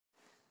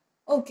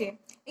Okay,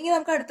 ഇനി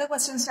നമുക്ക് അടുത്ത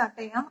ക്വസ്റ്റ്യൻ സ്റ്റാർട്ട്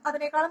ചെയ്യാം.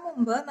 അതിനേക്കാളും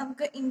മുമ്പ്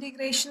നമുക്ക്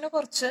ഇന്റിഗ്രേഷന്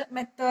കുറച്ച്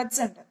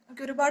മെത്തേഡ്സ് ഉണ്ട്.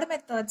 ഓക്കെ, ഒരുപാട്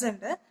മെത്തേഡ്സ്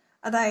ഉണ്ട്.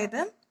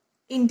 അതായത്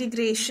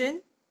integration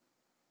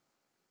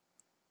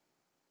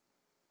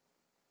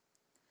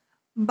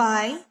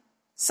by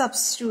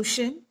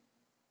substitution,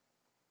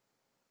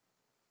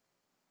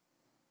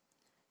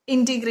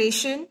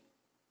 integration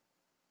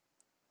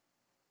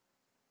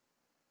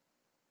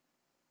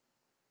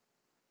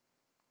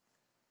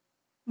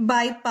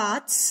by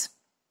parts,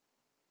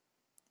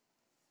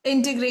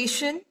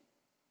 integration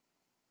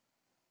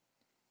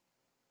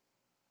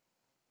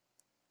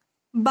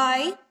by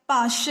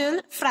partial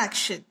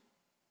fraction.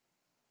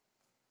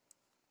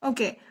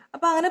 Okay,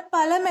 അപ്പൊ അങ്ങനെ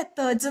പല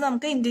മെത്തേഡ്സ്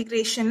നമുക്ക്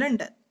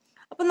ഇന്റിഗ്രേഷനിലുണ്ട്.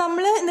 അപ്പൊ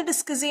നമ്മൾ ഇന്ന്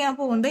ഡിസ്കസ് ചെയ്യാൻ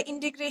പോകുന്നത്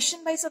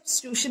ഇന്റിഗ്രേഷൻ ബൈ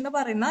സബ്സ്റ്റിറ്റ്യൂഷൻ എന്ന്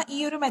പറയുന്ന ഈ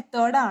ഒരു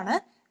മെത്തേഡാണ്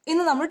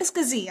ഇന്ന് നമ്മൾ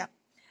ഡിസ്കസ് ചെയ്യാം.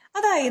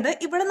 അതായത്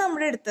ഇവിടെ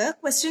നമ്മുടെ അടുത്ത്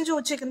ക്വസ്റ്റ്യൻ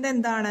ചോദിച്ചേക്കുന്നത്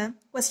എന്താണ്?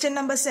 Question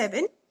number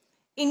 7,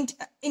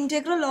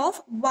 integral of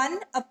 1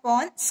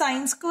 upon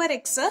sin square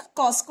x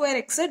cos square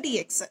x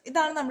dx.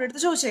 ഇതാണ് നമ്മുടെ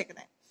അടുത്ത്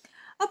ചോദിച്ചേക്കുന്നത്.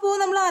 അപ്പോൾ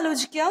നമ്മൾ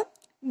ആലോചിക്കാം,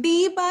 d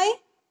by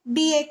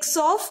dx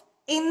ഓഫ്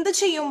എന്ത്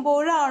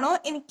ചെയ്യുമ്പോഴാണോ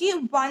എനിക്ക്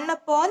 1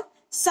 upon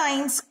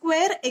sin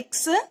square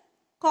x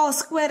cos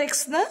square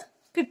x എന്ന്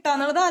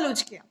കിട്ടാന്നുള്ളത്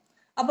ആലോചിക്കാം.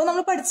 അപ്പൊ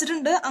നമ്മൾ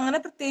പഠിച്ചിട്ടുണ്ട് അങ്ങനെ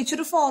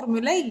പ്രത്യേകിച്ചൊരു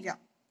ഫോർമുല ഇല്ല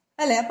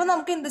അല്ലെ. അപ്പൊ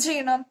നമുക്ക് എന്ത്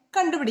ചെയ്യണം?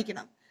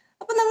 കണ്ടുപിടിക്കണം.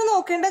 അപ്പൊ നമ്മൾ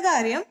നോക്കേണ്ട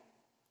കാര്യം,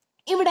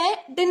 ഇവിടെ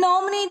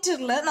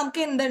ഡിനോമിനേറ്ററിൽ നമുക്ക്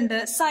എന്തുണ്ട്?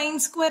 സൈൻ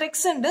സ്ക്വയർ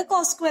എക്സ് ഉണ്ട്,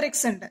 കോസ് സ്ക്വയർ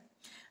എക്സ് ഉണ്ട്.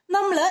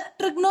 നമ്മള്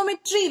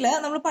ട്രിഗ്നോമെട്രിയിൽ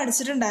നമ്മൾ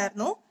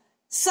പഠിച്ചിട്ടുണ്ടായിരുന്നു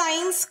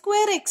sine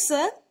square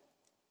X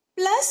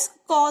plus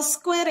cos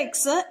square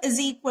X is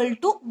equal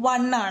to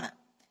 1 ആണ്.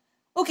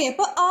 ഓക്കെ,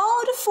 അപ്പൊ ആ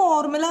ഒരു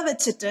ഫോർമുല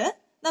വെച്ചിട്ട്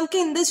നമുക്ക്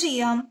എന്ത്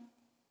ചെയ്യാം?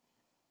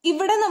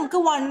 ഇവിടെ നമുക്ക്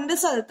 1ന്റെ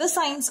സ്ഥലത്ത്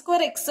sine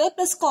square X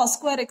plus cos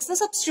square X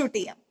substitute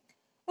ചെയ്യാം.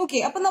 ഓക്കെ,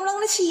 അപ്പൊ നമ്മൾ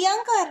അങ്ങനെ ചെയ്യാൻ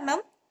കാരണം,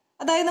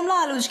 അതായത് നമ്മൾ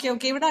ആലോചിക്കാം,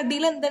 ഓക്കെ ഇവിടെ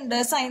അടിയിൽ എന്തുണ്ട്?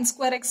 സൈൻ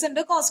സ്ക്വയർ എക്സ് ഉണ്ട്,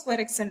 കോസ് സ്ക്വയർ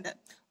എക്സ് ഉണ്ട്.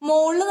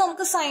 മുകളിൽ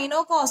നമുക്ക് സൈനോ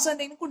കോസോ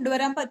എന്തെങ്കിലും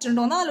കൊണ്ടുവരാൻ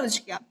പറ്റുന്നുണ്ടോ എന്ന്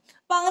ആലോചിക്കാം.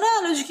 അപ്പൊ അങ്ങനെ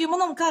ആലോചിക്കുമ്പോൾ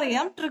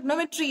നമുക്കറിയാം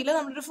ട്രിഗ്നോമെട്രിയിൽ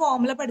നമ്മളൊരു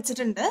ഫോർമുല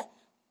പഠിച്ചിട്ടുണ്ട്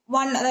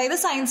 1, അതായത്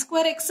sine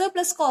square X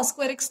plus cos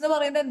square X എന്ന്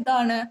പറയുന്നത്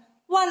എന്താണ്?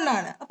 1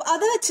 ആണ്. അപ്പൊ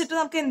അത് വെച്ചിട്ട്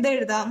നമുക്ക് എന്ത്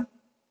എഴുതാം?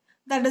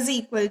 That is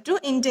equal to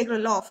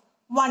integral of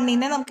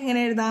 1നെ നമുക്ക്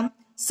ഇങ്ങനെ എഴുതാം,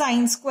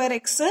 sine square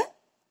X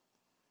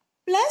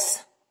plus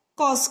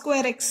cos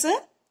square X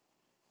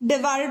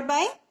divide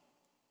by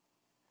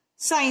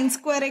sine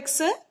square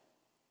X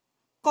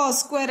cos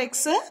square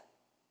X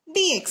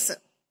D X.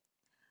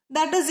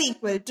 That is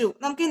equal to,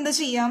 നമുക്ക് എന്ത്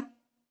ചെയ്യാം?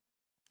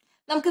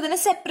 നമുക്ക് ഇതിനെ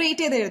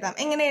സെപ്പറേറ്റ് ചെയ്ത് എഴുതാം.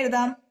 എങ്ങനെ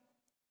എഴുതാം?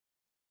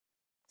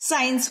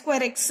 Sine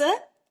square X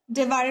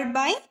divide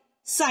by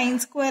sine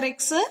square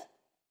X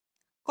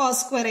cos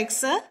square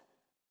X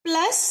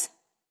plus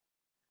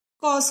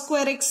cos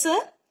square X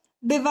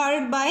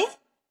divide by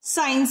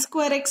sine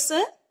square X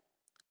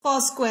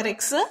cos square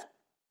X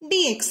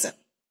D X.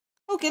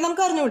 Okay,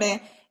 നമുക്ക് അറിഞ്ഞൂടെ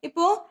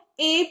ഇപ്പോ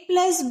A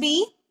plus B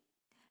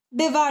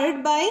divide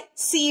by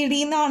C D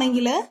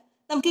എന്നാണെങ്കിൽ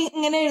നമുക്ക്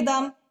ഇങ്ങനെ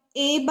എഴുതാം,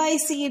 A by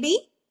C D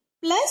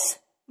plus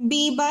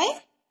B by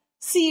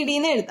C D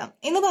എന്ന് എഴുതാം.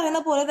 എന്ന്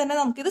പറയുന്ന പോലെ തന്നെ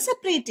നമുക്കിത്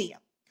സെപ്പറേറ്റ്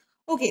ചെയ്യാം.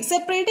 ഓക്കെ,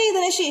 സെപ്പറേറ്റ്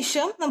ചെയ്തതിനു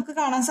ശേഷം നമുക്ക്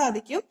കാണാൻ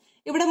സാധിക്കും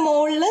ഇവിടെ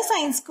മുകളില്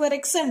സൈൻ സ്ക്വയർ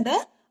എക്സ് ഉണ്ട്,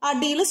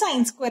 അടിയിൽ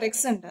സൈൻ സ്ക്വയർ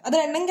എക്സ് ഉണ്ട്. അത്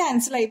രണ്ടും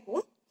ക്യാൻസൽ ആയി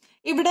പോവും.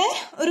 ഇവിടെ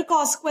ഒരു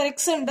കോസ് സ്ക്വയർ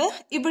എക്സ് ഉണ്ട്,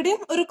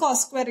 ഇവിടെയും ഒരു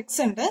കോസ് സ്ക്വയർ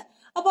എക്സ് ഉണ്ട്.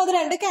 അപ്പൊ അത്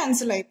രണ്ട്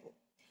ക്യാൻസൽ ആയി പോവും.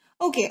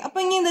 ഓക്കെ, അപ്പൊ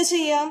ഇനി എന്താ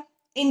ചെയ്യാം?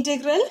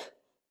 Integral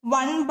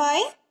 1 by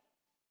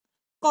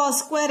cos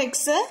square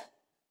X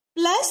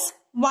plus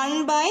 1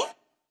 by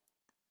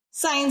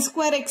sine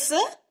square X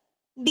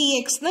D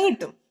X എന്ന്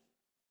കിട്ടും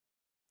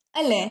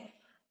അല്ലേ.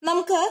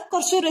 നമുക്ക്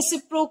കുറച്ച്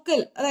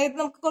റെസിപ്രോക്കൽ, അതായത്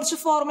നമുക്ക് കുറച്ച്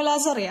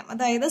ഫോർമുലാസ് അറിയാം.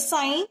 അതായത്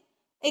സൈൻ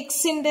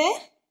എക്സിന്റെ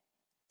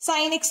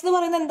സൈൻ എക്സ് എന്ന്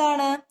പറയുന്നത്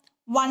എന്താണ്?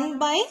 1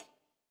 ബൈ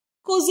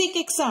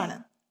കോസിക് എക്സ് ആണ്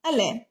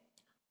അല്ലേ.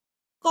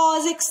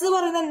 കോസ് എക്സ് എന്ന്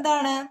പറയുന്നത്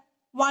എന്താണ്?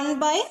 1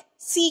 ബൈ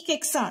സീക്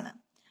എക്സ് ആണ്.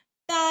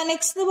 ടാൻ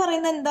എക്സ് എന്ന്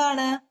പറയുന്നത്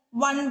എന്താണ്?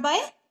 1 ബൈ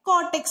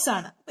കോട്ട് എക്സ്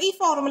ആണ്. അപ്പൊ ഈ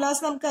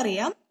ഫോർമുലാസ്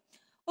നമുക്കറിയാം.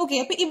 ഓക്കെ,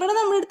 അപ്പൊ ഇവിടെ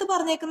നമ്മുടെ അടുത്ത്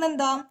പറഞ്ഞേക്കുന്നത്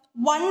എന്താ?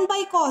 1 ബൈ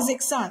കോസ്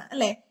എക്സ് ആണ്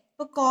അല്ലെ.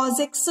 ഇപ്പൊ cos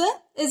X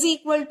is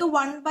equal to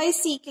 1 by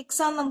seek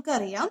X ആണെന്ന്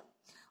നമുക്കറിയാം.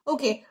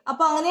 ഓക്കെ,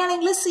 അപ്പൊ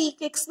അങ്ങനെയാണെങ്കിൽ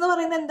സീക് എക്സ് എന്ന്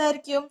പറയുന്നത്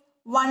എന്തായിരിക്കും?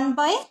 1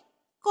 ബൈ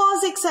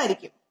കോസ് എക്സ്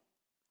ആയിരിക്കും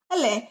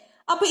അല്ലെ.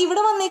 അപ്പൊ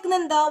ഇവിടെ വന്നേക്കുന്നത്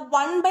എന്താ?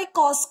 1 ബൈ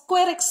കോസ്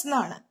സ്ക്വയർ എക്സ്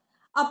എന്നാണ്.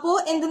 അപ്പോ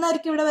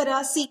എന്തെന്നായിരിക്കും ഇവിടെ വരാ?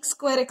 സീക്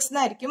സ്ക്വയർ എക്സ്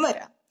എന്നായിരിക്കും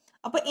വരാ.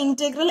 അപ്പൊ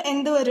ഇന്റഗ്രൽ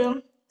എന്ത് വരും?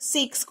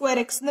 സീക് സ്ക്വയർ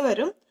എക്സ് എന്ന്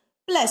വരും.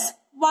 Plus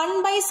 1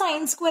 by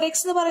sine square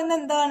X എന്ന് പറയുന്നത്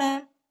എന്താണ്?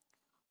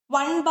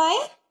 1 ബൈ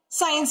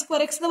സൈൻ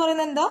സ്ക്വയർ എക്സ് എന്ന്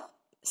പറയുന്നത് എന്താ?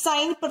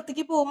 സൈൻ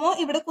ഇപ്പുറത്തേക്ക് പോകുമ്പോൾ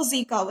ഇവിടെ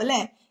കൊസീക് ആവും അല്ലെ.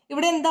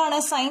 ഇവിടെ എന്താണ്?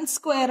 സൈൻ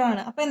സ്ക്വയർ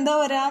ആണ്. അപ്പൊ എന്താ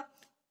വരാ?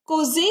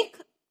 കൊസീക്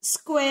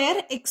സ്ക്വയർ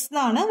എക്സ്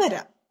എന്നാണ്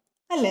വരാ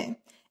അല്ലെ.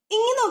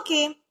 ഇനി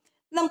നോക്കിയേ,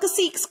 നമുക്ക്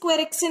സീക്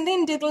സ്ക്വയർ എക്സിന്റെ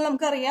ഇന്റഗ്രൽ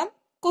നമുക്കറിയാം,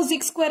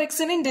 കൊസീക് സ്ക്വയർ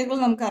എക്സിന്റെ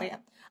ഇന്റഗ്രൽ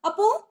നമുക്കറിയാം.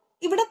 അപ്പോ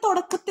ഇവിടെ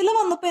തുടക്കത്തിൽ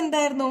വന്നപ്പോ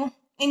എന്തായിരുന്നു?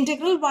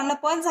 Integral 1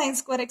 upon sin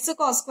square x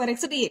cos square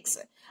x dx.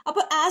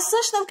 അപ്പൊ ആസ്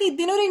സച്ച് നമുക്ക്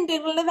ഇതിനൊരു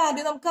ഇന്റഗ്രലിന്റെ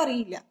വാല്യൂ നമുക്ക്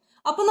അറിയില്ല.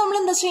 അപ്പൊ നമ്മൾ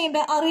എന്താ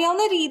ചെയ്യേണ്ടത്?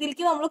 അറിയാവുന്ന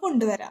രീതിയിലേക്ക് നമ്മൾ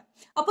കൊണ്ടുവരാം.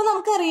 അപ്പൊ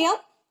നമുക്കറിയാം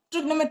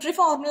ട്രിഗ്നോമെട്രി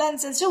ഫോർമുല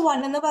അനുസരിച്ച്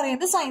 1 എന്ന്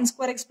പറയുന്നത് sine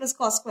square X plus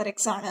cos square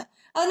X ആണ്.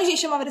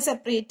 അതിനുശേഷം അവർ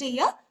സെപ്പറേറ്റ്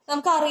ചെയ്യുക,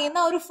 നമുക്ക് അറിയുന്ന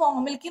ഒരു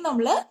ഫോമിലേക്ക്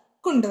നമ്മൾ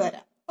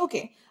കൊണ്ടുവരാം.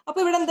 ഓക്കെ, അപ്പൊ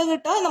ഇവിടെ എന്താ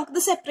കിട്ടുക,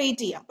 നമുക്കിത്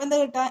സെപ്പറേറ്റ് ചെയ്യാം. അപ്പൊ എന്താ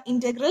കിട്ടുക,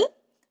 integral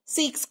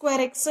seek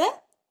square X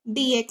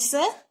D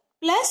X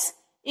plus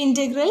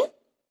integral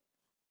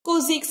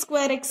കോസീക്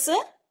square X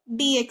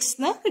D X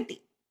എന്ന് കിട്ടി.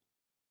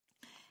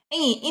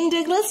 ഇനി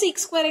ഇന്റഗ്രൽ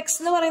സീക് സ്ക്വയർ എക്സ്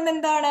എന്ന് പറയുന്നത്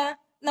എന്താണ്,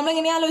 നമ്മൾ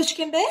എങ്ങനെയാ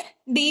ആലോചിക്കേണ്ടത്,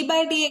 D by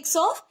D X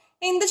of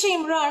എന്ത്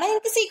ചെയ്യുമ്പോഴാണ്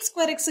എനിക്ക് സീക്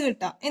സ്ക്വയർ എക്സ്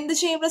കിട്ടുക, എന്ത്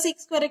ചെയ്യുമ്പോഴാണ്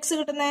സീക് സ്ക്വയർ എക്സ്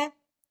കിട്ടുന്നത്,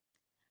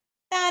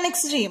 ടാൻ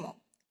എക്സ് ചെയ്യുമോ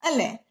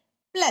അല്ലേ,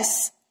 plus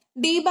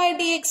D by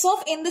D X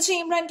of എന്ത്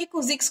ചെയ്യുമ്പോഴാണ് എനിക്ക്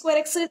കൊസീക് സ്ക്വയർ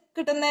എക്സ്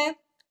കിട്ടുന്നത്,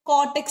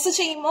 കോട്ട് എക്സ്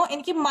ചെയ്യുമ്പോൾ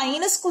എനിക്ക്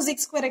മൈനസ്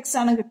കൊസീക് സ്ക്വയർ എക്സ്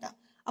ആണ് കിട്ടുക.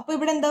 അപ്പൊ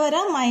ഇവിടെ എന്താ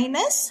വരാ,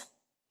 മൈനസ്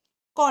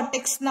കോട്ട്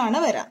എക്സ് എന്നാണ്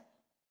വരാ,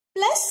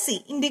 പ്ലസ് സി,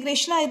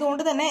 ഇന്റഗ്രേഷൻ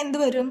ആയതുകൊണ്ട് തന്നെ എന്ത്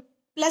വരും,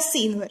 പ്ലസ്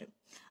സി എന്ന് വരും.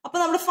 അപ്പൊ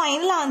നമ്മുടെ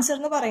ഫൈനൽ ആൻസർ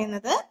എന്ന്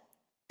പറയുന്നത്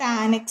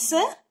tan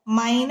X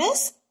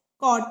minus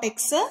coat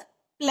X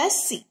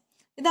plus C,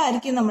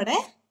 ഇതായിരിക്കും നമ്മുടെ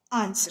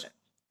ആൻസർ.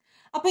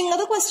 അപ്പൊ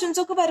ഇങ്ങനത്തെ ക്വസ്റ്റ്യൻസ്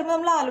ഒക്കെ വരുമ്പോൾ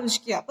നമ്മൾ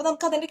ആലോചിക്കുക. അപ്പൊ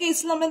നമുക്ക് അതിന്റെ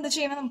കേസിൽ നമ്മൾ എന്ത്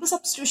ചെയ്യണം, നമുക്ക്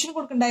സബ്സ്റ്റിറ്റ്യൂഷൻ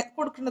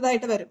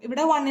കൊടുക്കേണ്ടതായിട്ട് വരും.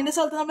 ഇവിടെ 1ന്റെ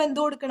സ്ഥലത്ത് നമ്മൾ എന്ത്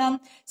കൊടുക്കണം,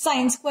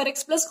 sine square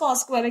X plus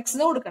cos square X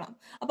എന്ന് കൊടുക്കണം.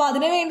 അപ്പൊ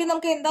അതിനു വേണ്ടി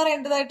നമുക്ക് എന്താ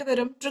അറിയേണ്ടതായിട്ട്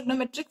വരും,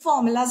 ട്രിഗ്നോമെട്രിക്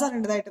ഫോർമുലാസ്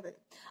അറിയേണ്ടതായിട്ട്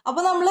വരും. അപ്പൊ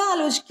നമ്മൾ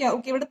ആലോചിക്കുക,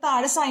 ഓക്കെ ഇവിടെ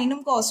താഴെ സൈനും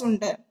കോസും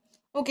ഉണ്ട്,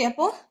 ഓക്കെ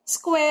അപ്പോ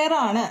സ്ക്വയർ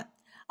ആണ്,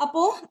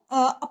 അപ്പോ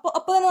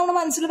നമ്മുടെ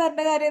മനസ്സിൽ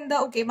വരേണ്ട കാര്യം എന്താ,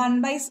 ഓക്കെ 1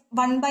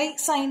 ബൈ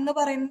സൈൻ എന്ന്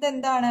പറയുന്നത്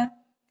എന്താണ്,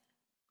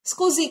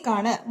 സ്കോസീക്ക്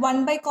ആണ്, 1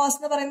 ബൈ കോസ്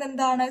എന്ന് പറയുന്നത്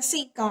എന്താണ്,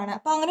 സീക്ക് ആണ്.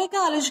 അപ്പൊ അങ്ങനെയൊക്കെ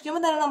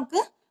ആലോചിക്കുമ്പോൾ തന്നെ നമുക്ക്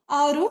ആ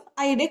ഒരു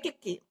ഐഡിയ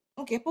ക്ലിക്ക് ചെയ്യും.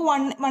 ഓക്കെ, അപ്പൊ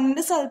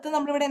 1ന്റെ സ്ഥലത്ത്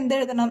നമ്മൾ ഇവിടെ എന്ത്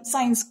എഴുതണം,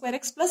 sine square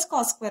X plus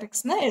cos square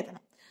X എന്ന്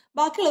എഴുതണം.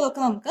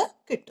 ബാക്കിയുള്ളതൊക്കെ നമുക്ക്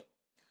കിട്ടും.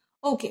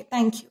 Okay,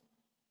 thank you.